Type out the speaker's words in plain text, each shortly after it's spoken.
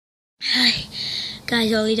Hi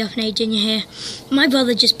guys, Ollie Daphne Jr. here. My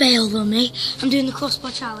brother just bailed on me. I'm doing the crossbar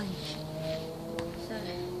challenge.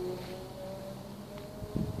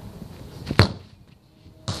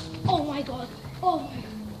 Oh my god. Oh my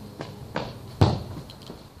god.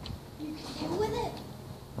 You can deal with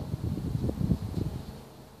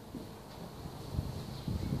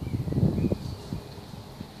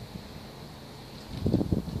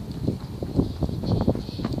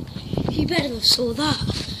it. You better have saw that.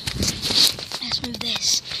 Let's move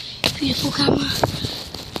this beautiful camera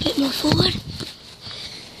a bit more forward.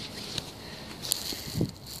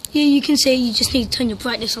 Yeah, you can see you just need to turn your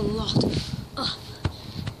brightness a lot up.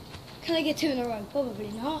 Can I get two in a row?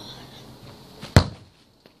 Probably not.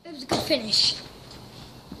 It was a good finish.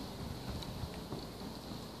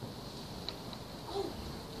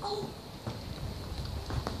 Oh.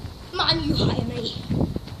 Man, you hire me.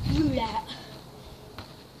 Roulette.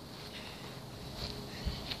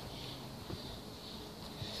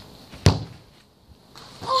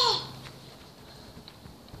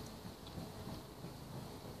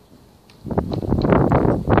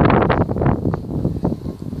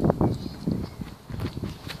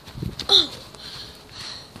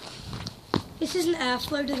 This is an air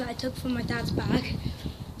floater that I took from my dad's bag,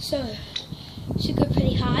 so it should go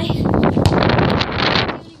pretty high. The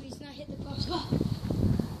only reason I hit the crossbar.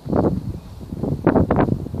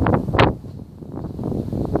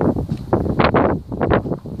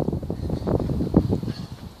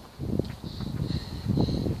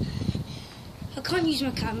 I can't use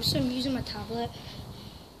my camera, so I'm using my tablet.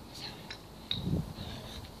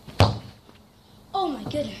 Oh my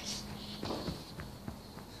goodness.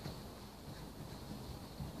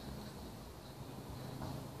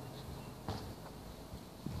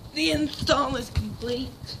 The install is complete.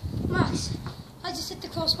 Max, I just hit the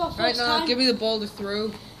crossbar first Right now, time. give me the ball to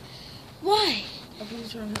throw. Why? I'm going to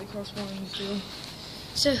try and hit the crossbar and you throw.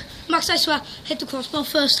 So, Max, I swear, hit the crossbar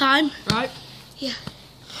first time. Right? Yeah.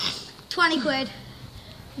 20 quid.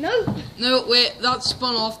 No. No, wait, that's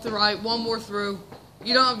spun off the right. One more throw.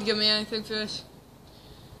 You don't have to give me anything for this.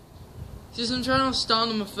 Just I'm trying to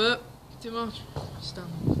stand on my foot too much.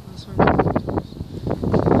 Stand. That's right.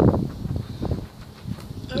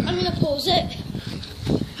 I'm gonna pause it.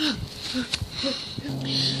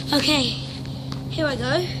 Okay, here I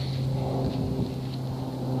go.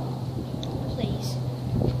 Please.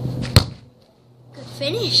 Good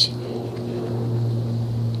finish.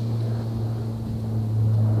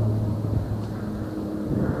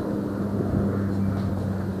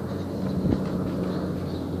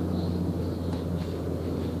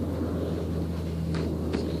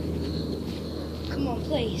 Come on,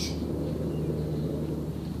 please.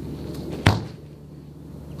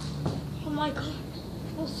 Oh my god,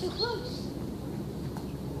 that was too close.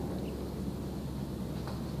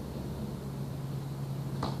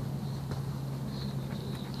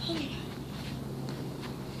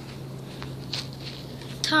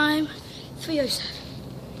 Time for Yosef.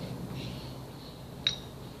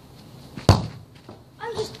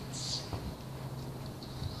 I'm just...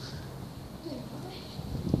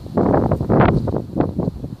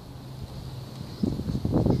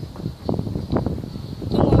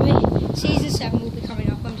 Don't worry, season 7 will be coming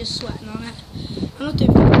up. I'm just sweating on it. I'm not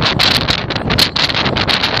doing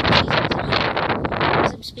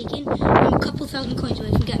as I'm speaking. I'm a couple thousand coins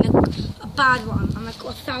away from getting a bad one. I'm like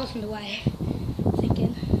 1,000 away.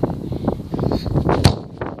 Thinking.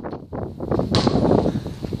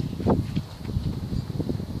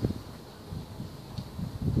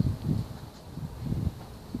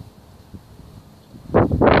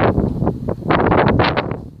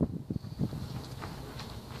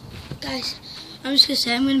 Guys, I'm just gonna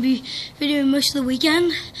say I'm gonna be videoing most of the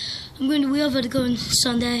weekend. I'm going to Wheelver to go on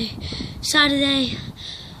Sunday, Saturday,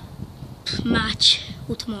 match,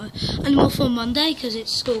 or tomorrow. And I'm off on Monday because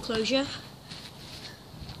it's school closure.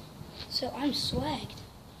 So I'm swagged.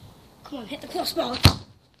 Come on, hit the crossbar.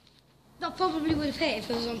 That probably would have hit if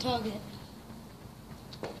it was on target.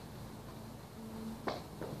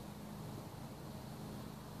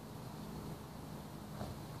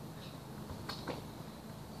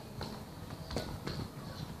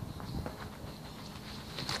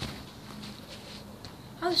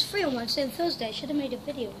 I was free on Wednesday and Thursday. I should have made a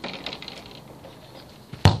video.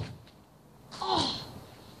 Oh!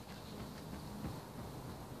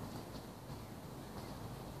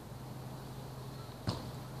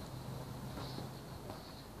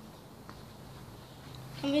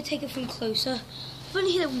 I'm going to take it from closer. I've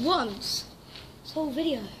only hit it once. This whole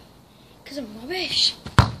video. Because I'm rubbish.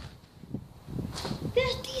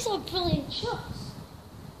 These are brilliant shots.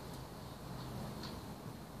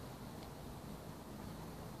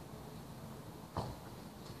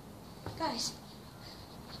 Guys,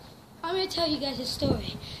 I'm going to tell you guys a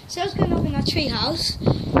story. So I was going up in that tree house.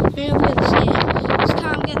 You'll be able to see it. This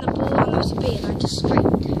time I'm getting the ball and there's a bee and I just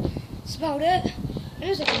screamed. That's about it. And it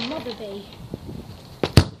was like a mother bee. I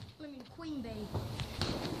mean a queen bee.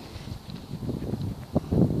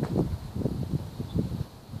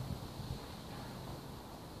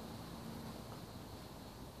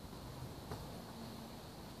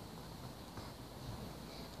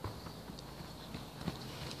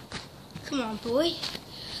 Come on, boy.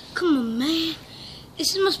 Come on, man.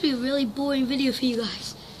 This must be a really boring video for you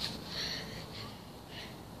guys.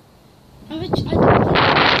 I don't think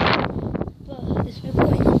but there's no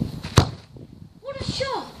point. What a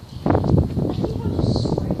shot! I think I'm just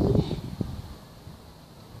spraying it.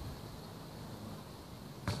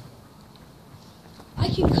 I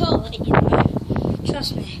can curl it, you know.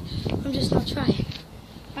 Trust me. I'm just not trying.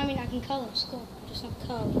 I mean, I can curl it, score. I'm just not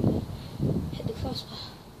curling it. Hit the crossbar.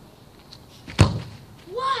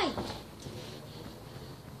 Why?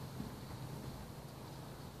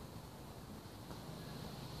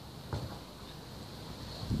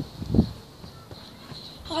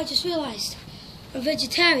 Oh, I just realised I'm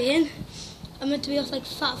vegetarian. I'm meant to be off like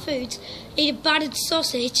fat foods. Eat a battered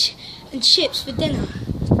sausage and chips for dinner.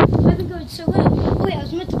 I've been going so well. Oh wait, I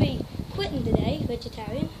was meant to be quitting today,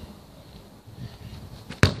 vegetarian.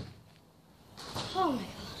 Oh my god.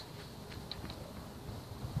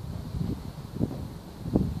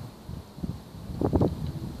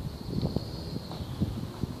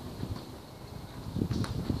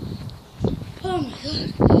 Oh my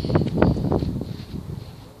god.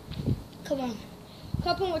 Come on. A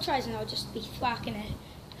couple more tries and I'll just be thwacking it.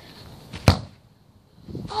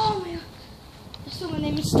 Oh my god. There's someone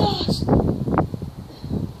named Stars.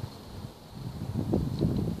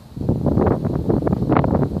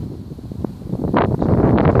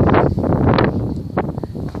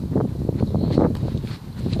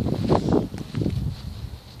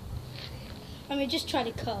 I mean, just try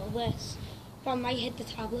to curl this, but I might hit the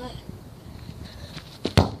tablet.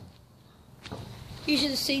 You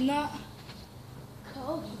should have seen that.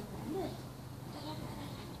 Curl.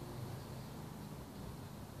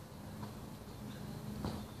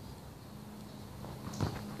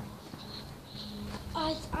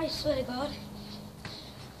 I swear to God.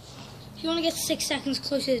 If you want to get 6 seconds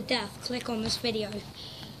closer to death, click on this video.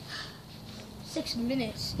 6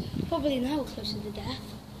 minutes, probably an hour closer to death.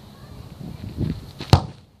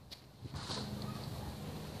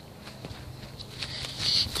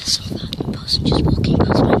 There's some random person just walking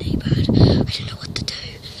past my neighbourhood. I don't know what to do.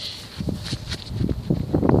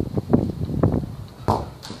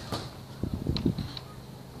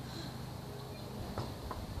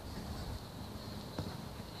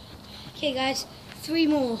 Okay guys, 3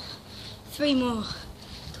 more. 3 more.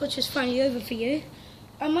 Torch is finally over for you.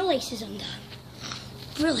 And my laces undone.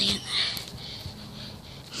 Brilliant.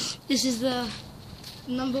 This is the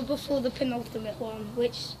number before the penultimate one,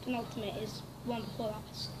 which penultimate is one before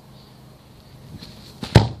last.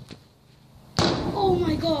 Oh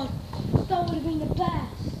my god, that would have been the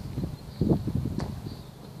best.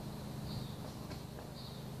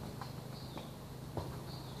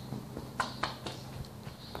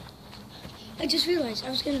 I just realised I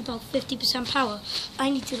was getting about 50% power.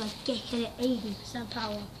 I need to like hit it 80%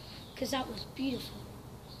 power because that was beautiful.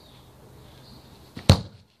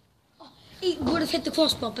 Oh, it would have hit the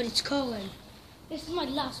crossbar, but it's curling. This is my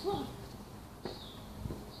last one.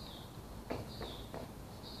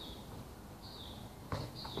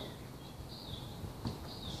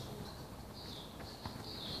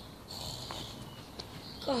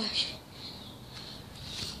 Gosh,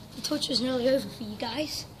 the torch was nearly over for you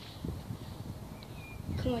guys.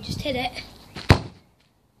 Come on, just hit it.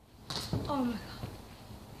 Oh my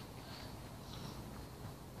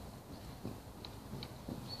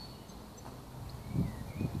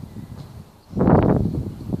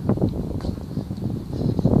god.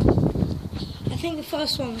 I think the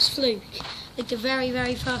first one was fluke, like the very,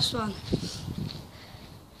 very first one.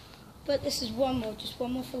 But this is one more, just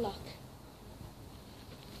one more for luck.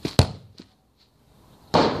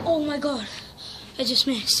 Oh my god, I just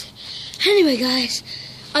missed. Anyway guys,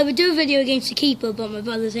 I would do a video against the keeper, but my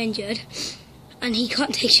brother's injured and he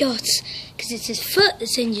can't take shots because it's his foot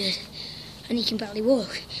that's injured and he can barely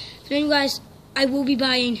walk. So anyway guys, I will be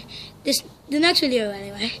buying this, the next video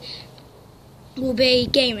anyway, will be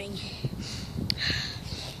gaming.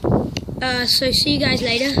 So see you guys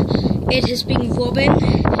later. It has been Robin,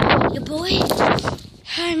 your boy.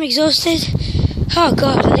 I'm exhausted. Oh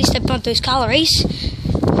god, at least I burnt those calories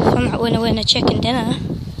from that winner chicken dinner.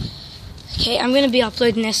 Okay, I'm going to be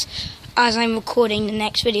uploading this as I'm recording the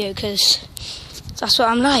next video because that's what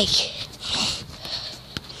I'm like.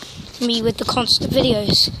 me with the constant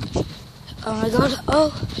videos. Oh my god,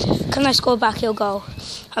 oh, can I score a backheel goal?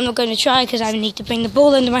 I'm not going to try because I need to bring the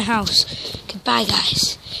ball into my house. Goodbye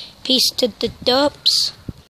guys. Peace to the dubs.